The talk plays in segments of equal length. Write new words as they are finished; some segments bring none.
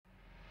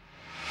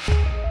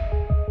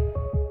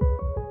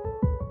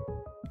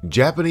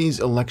Japanese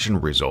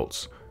election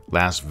results,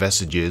 last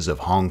vestiges of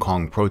Hong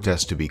Kong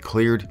protests to be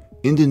cleared,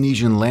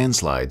 Indonesian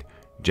landslide,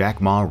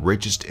 Jack Ma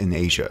richest in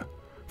Asia.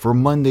 For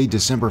Monday,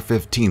 December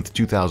 15,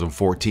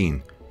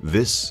 2014,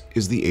 this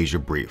is the Asia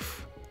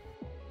Brief.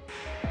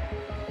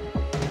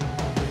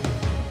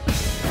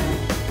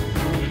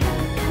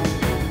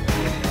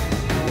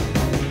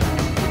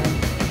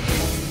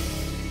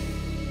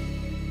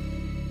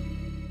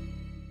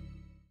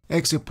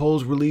 Exit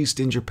polls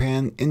released in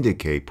Japan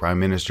indicate Prime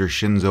Minister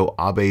Shinzo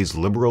Abe's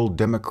Liberal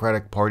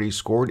Democratic Party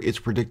scored its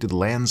predicted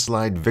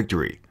landslide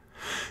victory.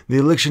 The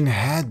election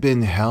had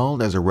been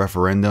held as a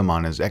referendum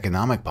on his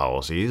economic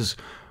policies,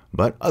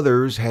 but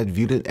others had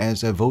viewed it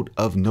as a vote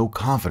of no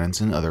confidence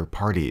in other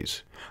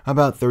parties.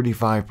 About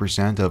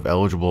 35% of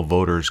eligible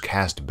voters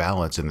cast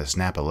ballots in the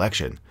snap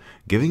election,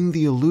 giving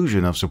the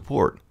illusion of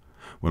support.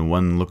 When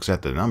one looks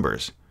at the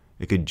numbers,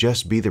 it could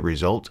just be the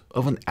result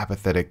of an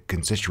apathetic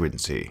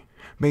constituency.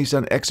 Based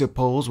on exit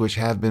polls which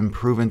have been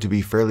proven to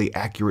be fairly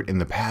accurate in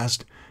the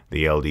past,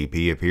 the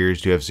LDP appears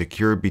to have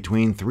secured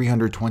between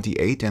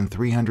 328 and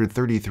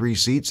 333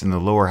 seats in the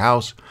lower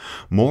house,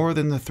 more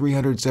than the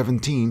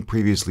 317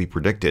 previously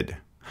predicted.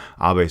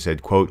 Abe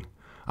said, quote,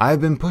 "I have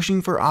been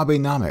pushing for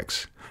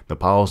Abenomics, the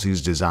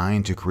policies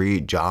designed to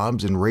create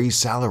jobs and raise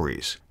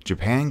salaries.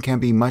 Japan can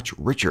be much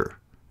richer.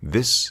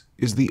 This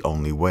is the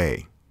only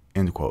way."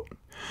 End quote.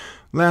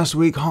 Last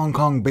week, Hong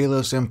Kong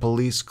Bailiffs and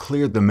Police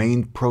cleared the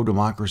main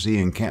pro-democracy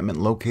encampment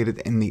located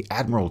in the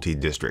Admiralty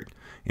district.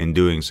 In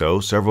doing so,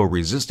 several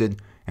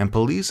resisted, and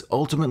police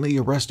ultimately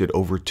arrested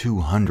over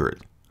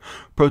 200.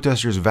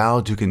 Protesters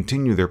vowed to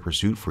continue their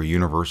pursuit for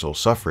universal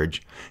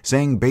suffrage,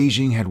 saying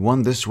Beijing had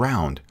won this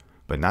round,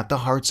 but not the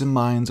hearts and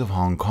minds of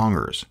Hong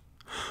Kongers.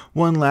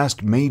 One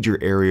last major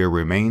area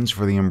remains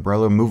for the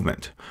umbrella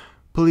movement.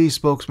 Police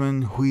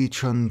spokesman Hui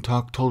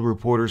Chun-tak told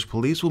reporters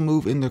police will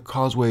move into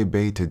Causeway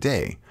Bay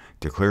today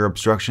to clear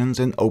obstructions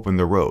and open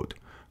the road.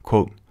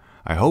 Quote,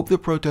 "I hope the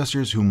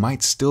protesters who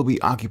might still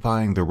be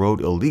occupying the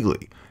road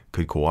illegally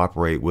could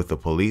cooperate with the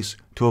police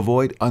to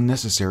avoid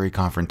unnecessary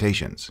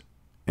confrontations."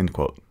 End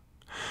quote.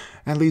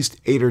 At least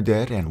 8 are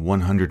dead and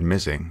 100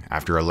 missing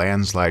after a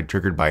landslide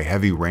triggered by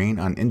heavy rain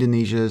on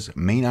Indonesia's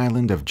main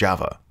island of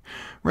Java.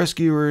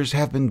 Rescuers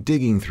have been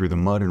digging through the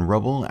mud and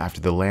rubble after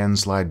the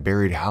landslide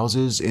buried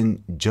houses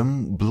in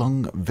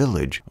Jemblung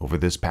village over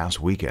this past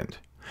weekend.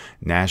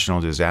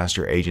 National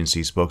Disaster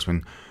Agency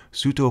spokesman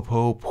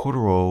Sutopo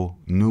Purwo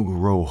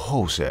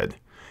Nugroho said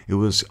it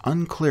was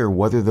unclear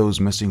whether those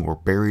missing were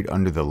buried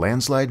under the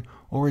landslide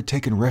or had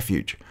taken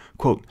refuge.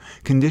 Quote,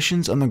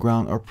 "Conditions on the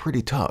ground are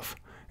pretty tough,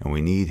 and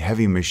we need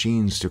heavy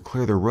machines to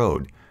clear the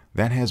road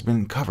that has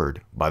been covered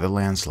by the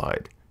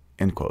landslide."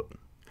 End quote.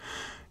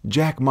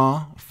 Jack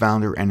Ma,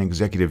 founder and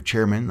executive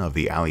chairman of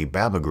the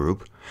Alibaba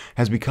Group,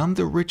 has become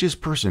the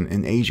richest person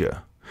in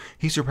Asia.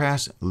 He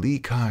surpassed Li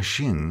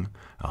Ka-shing,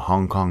 a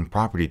Hong Kong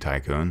property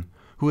tycoon,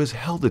 who has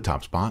held the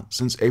top spot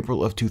since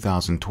April of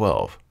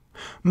 2012.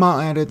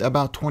 Ma added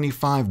about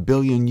 $25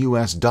 billion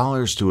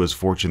to his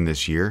fortune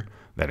this year.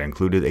 That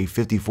included a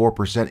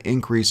 54%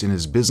 increase in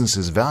his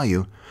business's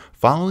value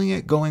following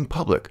it going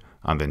public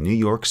on the New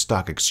York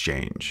Stock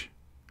Exchange.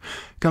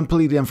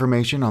 Complete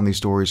information on these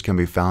stories can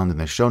be found in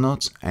the show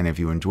notes, and if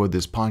you enjoyed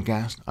this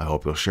podcast, I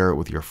hope you'll share it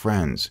with your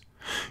friends.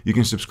 You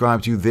can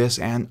subscribe to this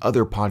and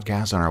other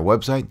podcasts on our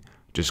website.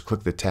 Just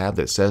click the tab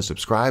that says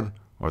subscribe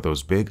or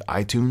those big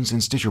iTunes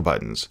and Stitcher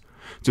buttons.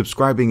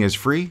 Subscribing is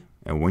free,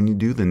 and when you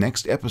do, the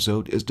next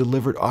episode is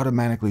delivered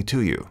automatically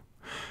to you.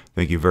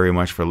 Thank you very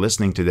much for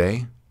listening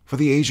today. For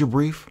the Asia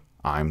Brief,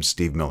 I'm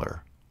Steve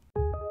Miller.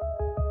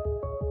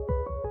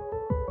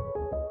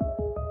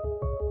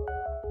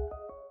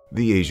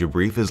 The Asia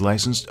Brief is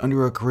licensed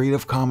under a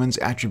Creative Commons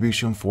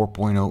Attribution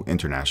 4.0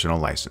 International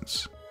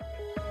License.